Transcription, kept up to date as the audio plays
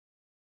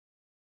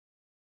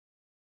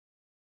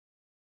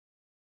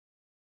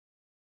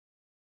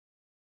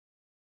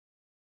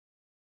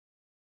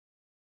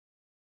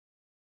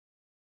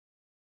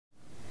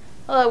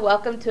Hello,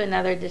 welcome to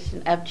another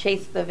edition of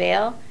Chase the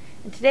Veil.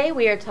 And today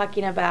we are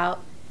talking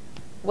about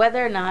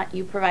whether or not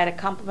you provide a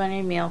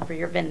complimentary meal for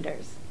your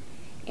vendors.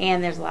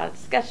 And there's a lot of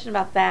discussion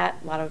about that,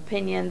 a lot of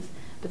opinions,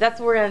 but that's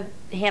what we're going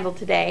to handle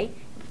today.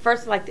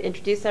 First, I'd like to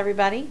introduce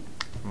everybody.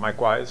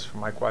 Mike Wise from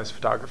Mike Wise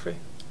Photography.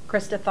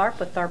 Krista Tharp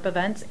with Tharp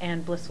Events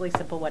and Blissfully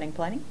Simple Wedding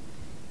Planning.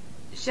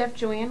 Chef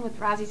Joanne with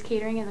Rosie's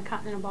Catering in the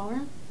Continental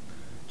Ballroom.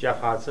 Jeff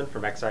Hodson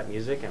from Excite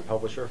Music and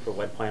publisher for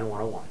Wed Plan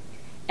 101.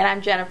 And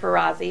I'm Jennifer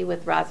Rossi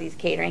with Rosie's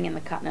Catering in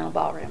the Continental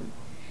Ballroom.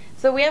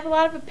 So we have a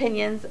lot of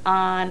opinions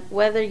on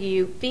whether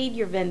you feed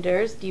your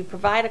vendors. Do you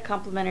provide a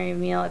complimentary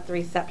meal at the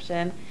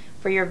reception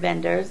for your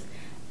vendors?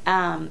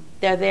 They're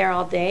there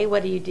all day.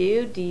 What do you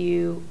do? Do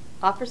you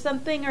offer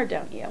something or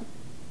don't you?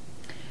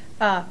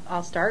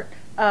 I'll start.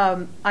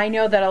 I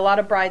know that a lot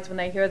of brides, when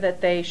they hear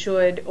that they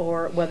should,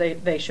 or whether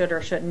they should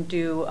or shouldn't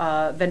do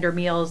vendor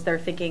meals, they're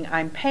thinking,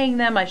 I'm paying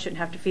them, I shouldn't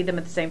have to feed them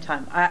at the same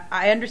time.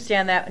 I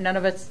understand that. None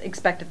of us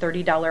expect a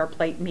 $30 a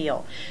plate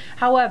meal.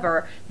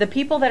 However, the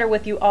people that are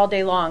with you all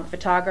day long,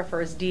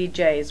 photographers,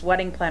 DJs,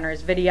 wedding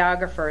planners,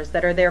 videographers,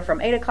 that are there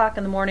from 8 o'clock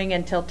in the morning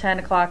until 10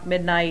 o'clock,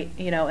 midnight,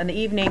 in the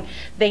evening,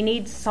 they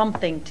need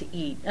something to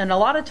eat. And a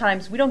lot of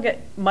times we don't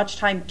get much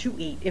time to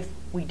eat, if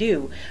we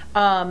do.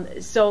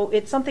 So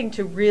it's something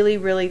to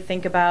really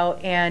think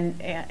about,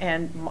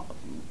 and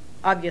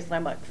obviously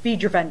I'm like,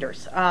 feed your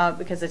vendors,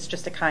 because it's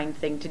just a kind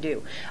thing to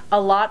do.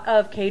 A lot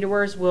of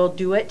caterers will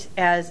do it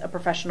as a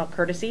professional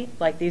courtesy,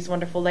 like these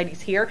wonderful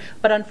ladies here,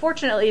 but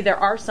unfortunately there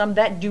are some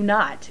that do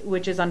not,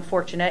 which is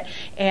unfortunate,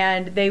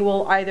 and they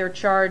will either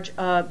charge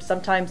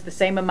sometimes the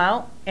same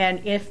amount.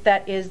 And if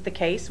that is the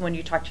case, when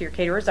you talk to your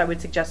caterers, I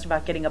would suggest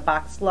about getting a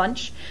boxed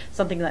lunch,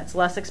 something that's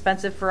less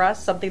expensive for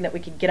us, something that we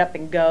could get up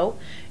and go.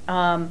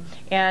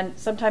 And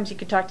sometimes you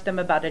could talk to them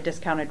about a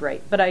discounted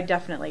rate, but I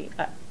definitely,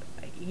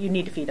 you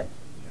need to feed them.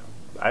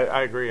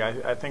 I agree.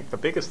 I think the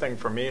biggest thing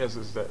for me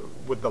is that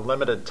with the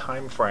limited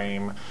time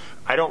frame,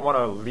 I don't want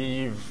to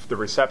leave the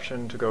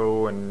reception to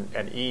go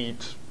and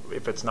eat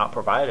if it's not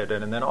provided.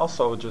 And then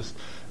also just,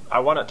 I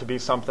want it to be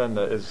something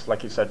that is,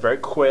 like you said, very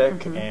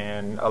quick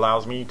and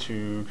allows me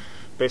to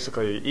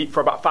basically eat for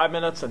about 5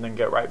 minutes and then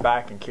get right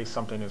back in case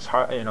something is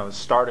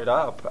started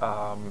up.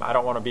 I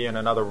don't want to be in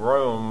another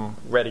room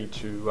ready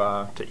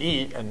to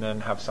eat and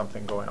then have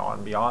something going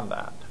on beyond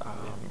that.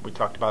 We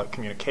talked about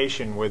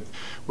communication with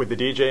the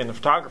DJ and the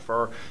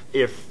photographer.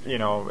 If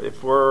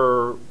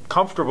we're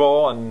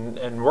comfortable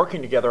and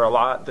working together a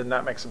lot, then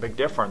that makes a big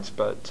difference.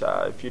 But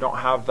if you don't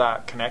have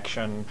that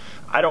connection,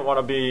 I don't want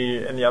to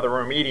be in the other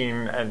room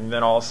eating and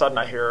then all of a sudden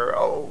I hear,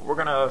 oh, we're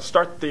going to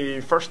start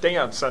the first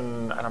dance,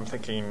 and I'm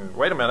thinking,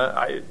 wait a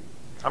minute,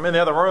 I'm in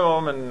the other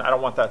room and I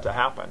don't want that to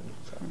happen.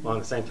 So. Well, at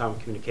the same time,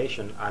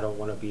 communication, I don't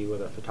want to be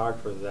with a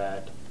photographer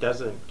that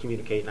doesn't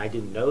communicate, and I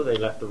didn't know they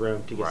left the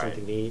room to get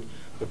something to eat.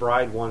 The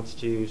bride wants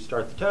to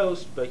start the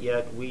toast, but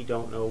yet we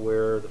don't know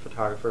where the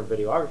photographer and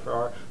videographer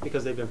are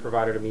because they've been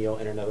provided a meal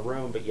in another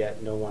room, but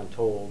yet no one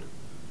told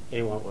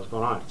anyone what was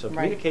going on. So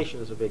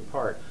communication is a big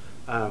part.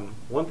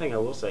 One thing I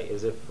will say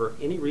is if for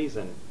any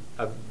reason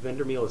a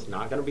vendor meal is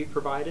not going to be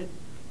provided,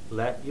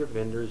 let your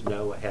vendors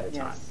know ahead of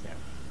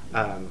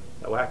time.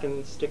 That way I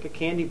can stick a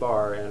candy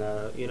bar and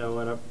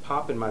a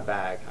pop in my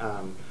bag.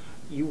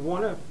 You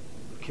want to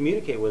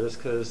communicate with us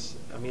because,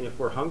 if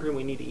we're hungry and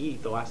we need to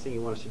eat, the last thing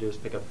you want us to do is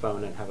pick up the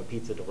phone and have a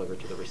pizza delivered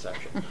to the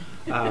reception.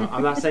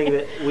 I'm not saying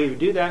that we would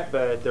do that,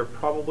 but there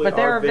probably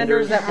are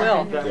vendors that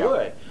will. That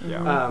would.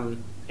 Yeah.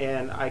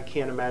 And I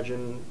can't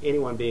imagine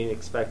anyone being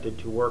expected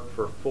to work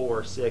for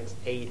 4, 6,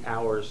 8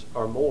 hours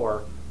or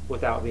more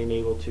without being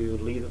able to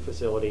leave the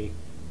facility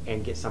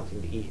and get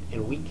something to eat.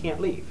 And we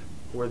can't leave.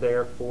 We're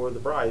there for the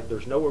bride.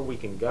 There's nowhere we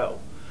can go.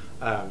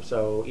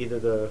 So either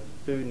the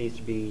food needs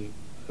to be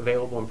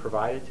available and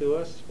provided to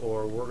us,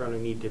 or we're going to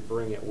need to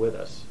bring it with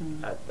us.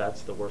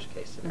 That's the worst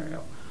case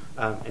scenario.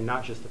 And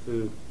not just the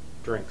food,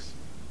 drinks.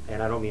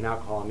 And I don't mean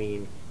alcohol, I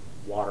mean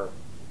water,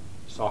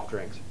 soft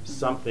drinks,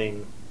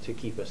 something to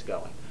keep us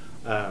going.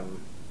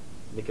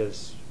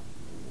 Because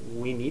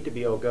we need to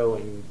be able to go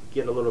and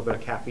get a little bit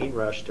of caffeine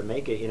rush to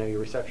make it. Your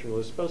reception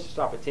was supposed to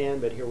stop at 10,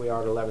 but here we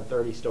are at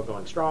 11:30, still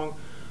going strong.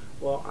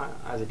 Well,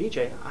 as a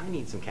DJ, I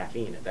need some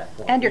caffeine at that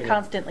point. And you're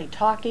constantly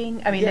talking.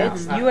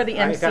 You are the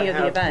MC of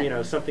the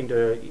event. Something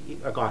to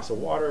a glass of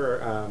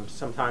water.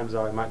 Sometimes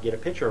I might get a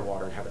pitcher of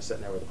water and have it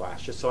sitting there with a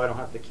glass, just so I don't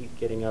have to keep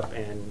getting up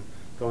and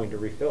going to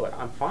refill it.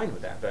 I'm fine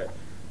with that, but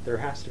there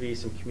has to be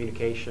some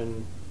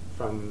communication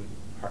from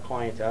our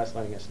client to us,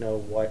 letting us know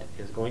what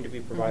is going to be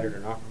provided or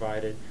not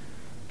provided.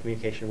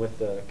 Communication with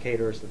the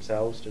caterers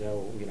themselves to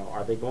know,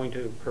 are they going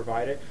to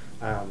provide it?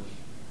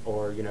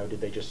 Or,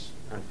 did they just,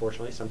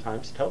 unfortunately,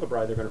 sometimes tell the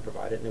bride they're going to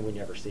provide it and then we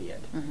never see it.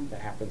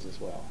 That happens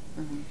as well.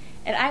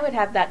 And I would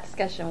have that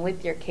discussion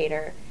with your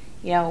caterer.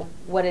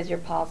 What is your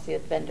policy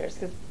with vendors?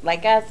 Because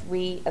like us,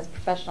 we, as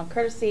professional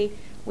courtesy,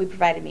 we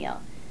provide a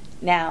meal.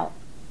 Now,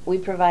 we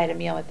provide a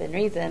meal within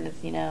reason.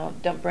 It's,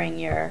 don't bring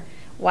your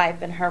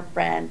wife and her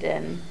friend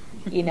and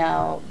you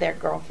know, their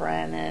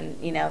girlfriend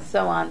and, you know,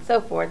 so on and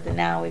so forth. And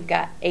now we've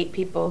got 8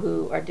 people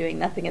who are doing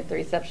nothing at the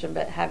reception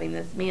but having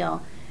this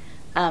meal.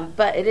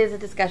 But it is a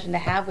discussion to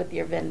have with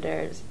your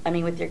vendors,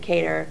 with your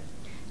caterer,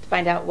 to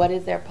find out what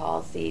is their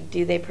policy.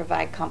 Do they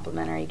provide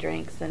complimentary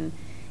drinks? And,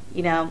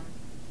 you know,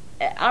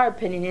 our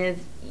opinion is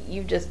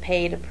you've just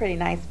paid a pretty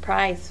nice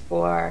price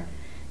for,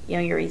 you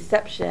know, your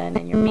reception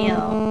and your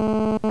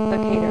meal. The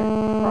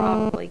caterer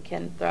probably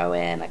can throw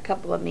in a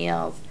couple of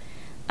meals,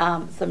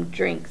 some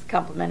drinks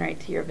complimentary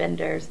to your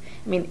vendors.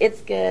 I mean,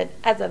 it's good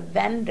as a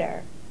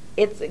vendor.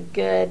 It's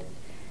good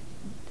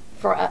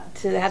for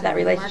to have that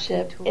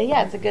relationship.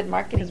 Yeah, it's a good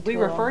marketing tool. Because we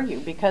refer you,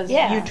 because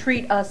Yeah. you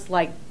treat us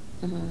like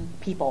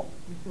people.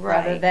 Right.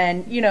 Rather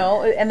than, you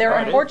know, and there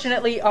Right.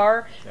 unfortunately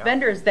are Yeah.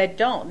 vendors that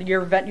don't.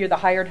 You're the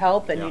hired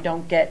help, and Yeah. you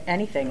don't get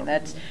anything. And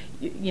that's,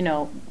 you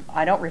know,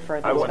 I don't refer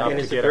I those. went up And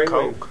to it's a get a great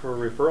way Coke. for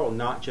referral,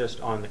 not just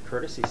on the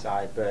courtesy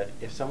side, but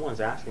if someone's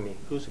asking me,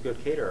 who's a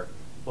good caterer?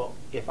 Well,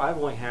 if I've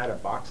only had a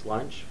boxed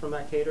lunch from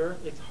that caterer,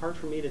 it's hard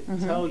for me to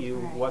tell you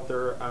Right. what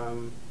their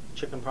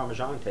chicken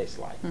parmesan tastes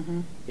like,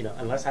 you know,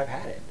 unless I've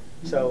had it.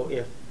 Mm-hmm. So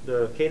if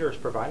the caterer is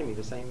providing me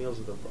the same meals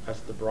as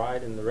the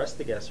bride and the rest of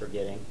the guests are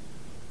getting,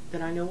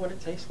 then I know what it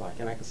tastes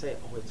like, and I can say,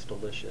 oh, it's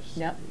delicious.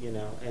 Yep. You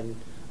know, and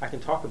I can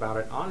talk about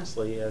it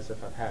honestly as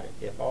if I've had it.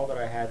 If all that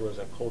I had was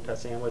a cold cut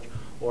sandwich,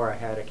 or I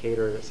had a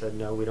caterer that said,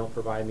 no, we don't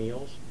provide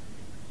meals,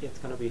 it's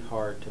going to be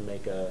hard to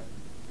make a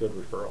good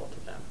referral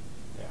to them.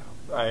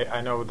 Yeah,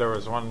 I know there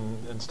was one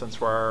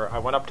instance where I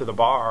went up to the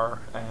bar,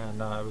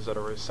 and I was at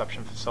a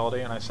reception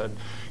facility, and I said,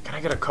 can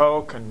I get a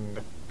Coke? And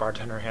the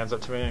bartender hands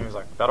it to me, and he was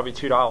like, that'll be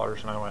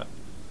 $2. And I went,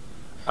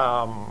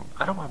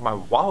 I don't have my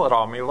wallet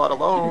on me, let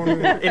alone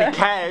any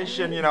cash,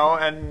 and you know,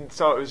 and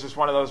so it was just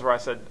one of those where I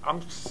said,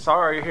 I'm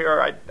sorry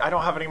here, I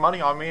don't have any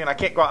money on me, and I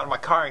can't go out in my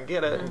car and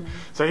get it. And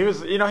so he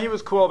was, you know, he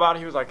was cool about it.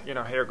 He was like, you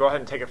know, here, go ahead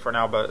and take it for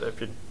now, but if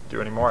you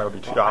do any more, it'll be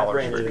 $2 I for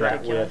ran your into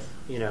drink. that with,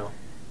 you know,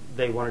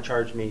 they want to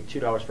charge me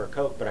 $2 for a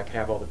Coke, but I could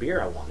have all the beer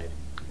I wanted.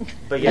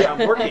 But yeah,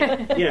 I'm working.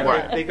 You know,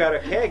 Right. they got a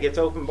keg. It's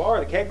open bar.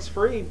 The keg's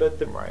free, but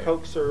the Right.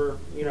 Cokes are,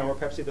 you know, or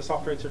Pepsi, the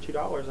soft drinks are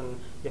 $2. And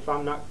if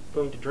I'm not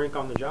going to drink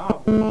on the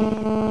job, I'm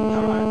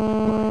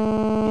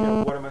not, you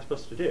know, what am I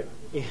supposed to do?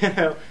 You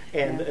know,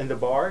 and the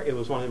bar, it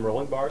was one of them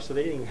rolling bars, so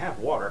they didn't even have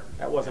water.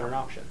 That wasn't an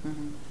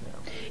option.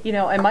 You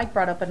know, and Mike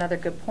brought up another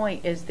good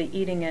point, is the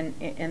eating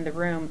in the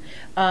room,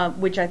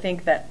 which I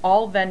think that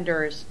all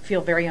vendors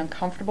feel very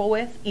uncomfortable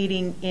with,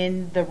 eating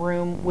in the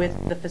room with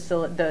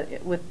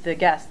with the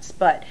guests.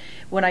 But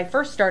when I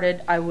first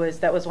started,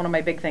 that was one of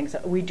my big things.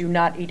 We do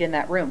not eat in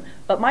that room.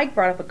 But Mike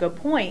brought up a good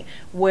point,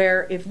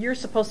 where if you're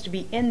supposed to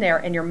be in there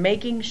and you're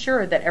making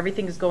sure that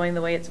everything is going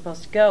the way it's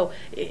supposed to go,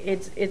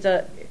 it's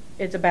a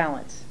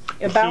balance.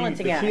 A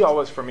balancing The act. key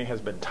always for me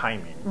has been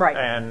timing. Right.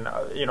 And,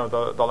 you know,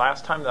 the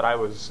last time that I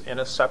was in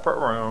a separate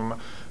room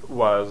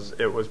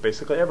it was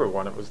basically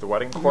everyone. It was the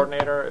wedding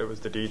coordinator, it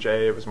was the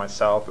DJ, it was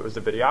myself, it was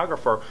the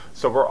videographer.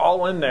 So we're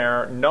all in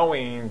there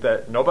knowing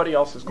that nobody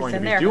else is going to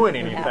in be there. doing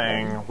Yeah.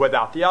 anything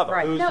without the other.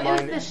 Right. Who's No, it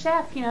was mine- the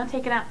chef, you know,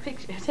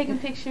 taking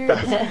pictures,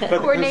 But the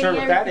coordinating concern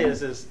with that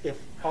everything. is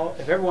if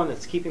everyone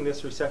that's keeping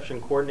this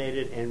reception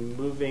coordinated and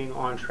moving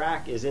on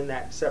track is in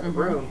that separate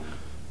room,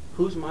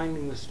 who's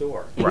minding the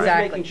store? Who's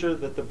Exactly. making sure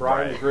that the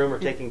bride and Right. groom are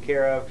taken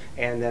care of,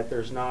 and that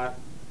there's not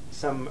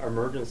some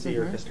emergency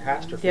or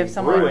catastrophe If you have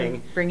someone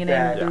brewing bringing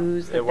that, in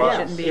booze it that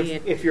was. they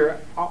shouldn't be. if you're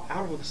out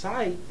of the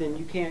site, then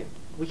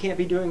we can't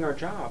be doing our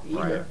job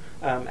either.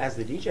 As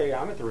the DJ,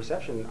 I'm at the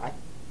reception.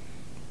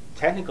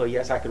 Technically,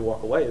 yes, I could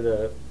walk away.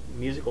 The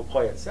music will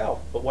play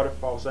itself, but what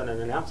if all of a sudden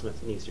an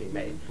announcement needs to be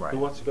made? Right. Who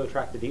wants to go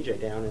track the DJ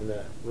down in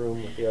the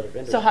room with the other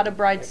vendors? So how do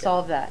brides Make it-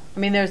 solve that? I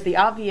mean, there's the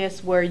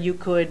obvious where you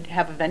could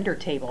have a vendor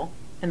table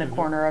in the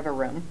corner of a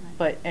room,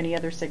 but any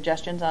other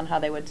suggestions on how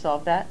they would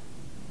solve that?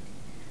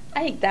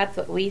 I think that's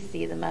what we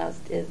see the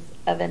most is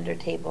a vendor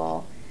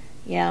table,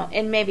 you know,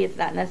 and maybe it's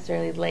not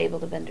necessarily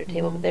labeled a vendor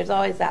table, but there's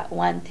always that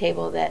one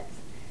table that's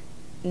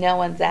no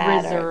one's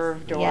at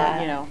Reserved or, yeah.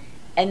 you know.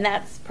 And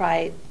that's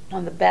probably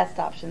one of the best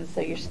options,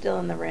 so you're still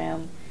in the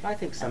room. I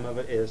think some of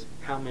it is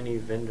how many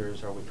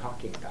vendors are we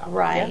talking about?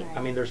 Right. Yeah.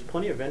 I mean, there's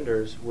plenty of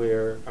vendors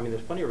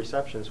there's plenty of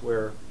receptions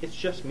where it's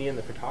just me and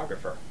the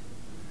photographer.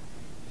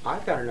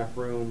 I've got enough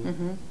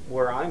room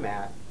where I'm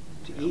at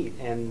to eat,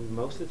 and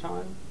most of the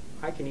time,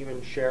 I can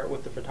even share it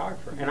with the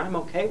photographer, and I'm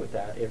okay with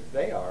that if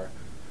they are.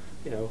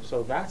 You know,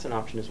 so that's an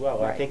option as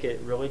well. I Right. think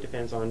it really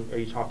depends on, are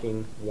you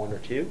talking 1 or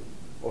 2,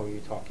 or are you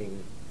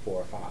talking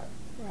 4 or 5,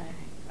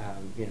 Right.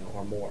 you know,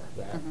 or more.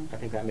 I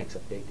think that makes a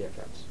big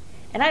difference.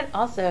 And I'd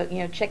also, you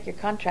know, check your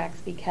contracts,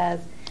 because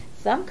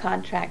some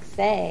contracts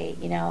say,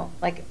 you know,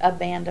 like a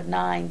band of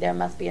 9, there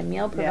must be a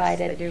meal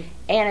provided they do.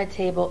 and a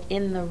table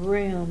in the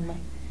room,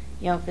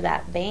 you know, for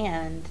that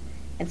band.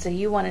 And so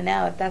you want to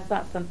know if that's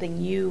not something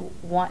you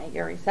want at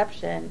your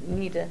reception, you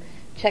need to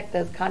check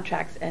those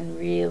contracts and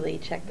really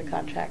check the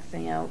contracts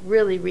and, you know,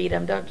 really read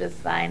them. Don't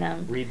just sign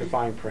them. Read the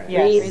fine print.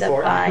 Yes. Read It's the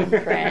important. fine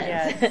print.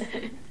 Yes.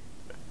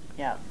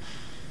 Yeah.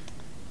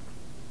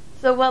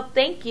 So, well,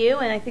 thank you,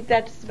 and I think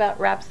that just about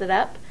wraps it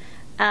up.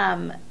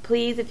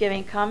 Please, if you have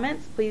any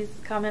comments, please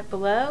comment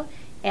below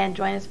and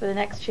join us for the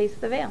next Chase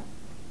of the Veil.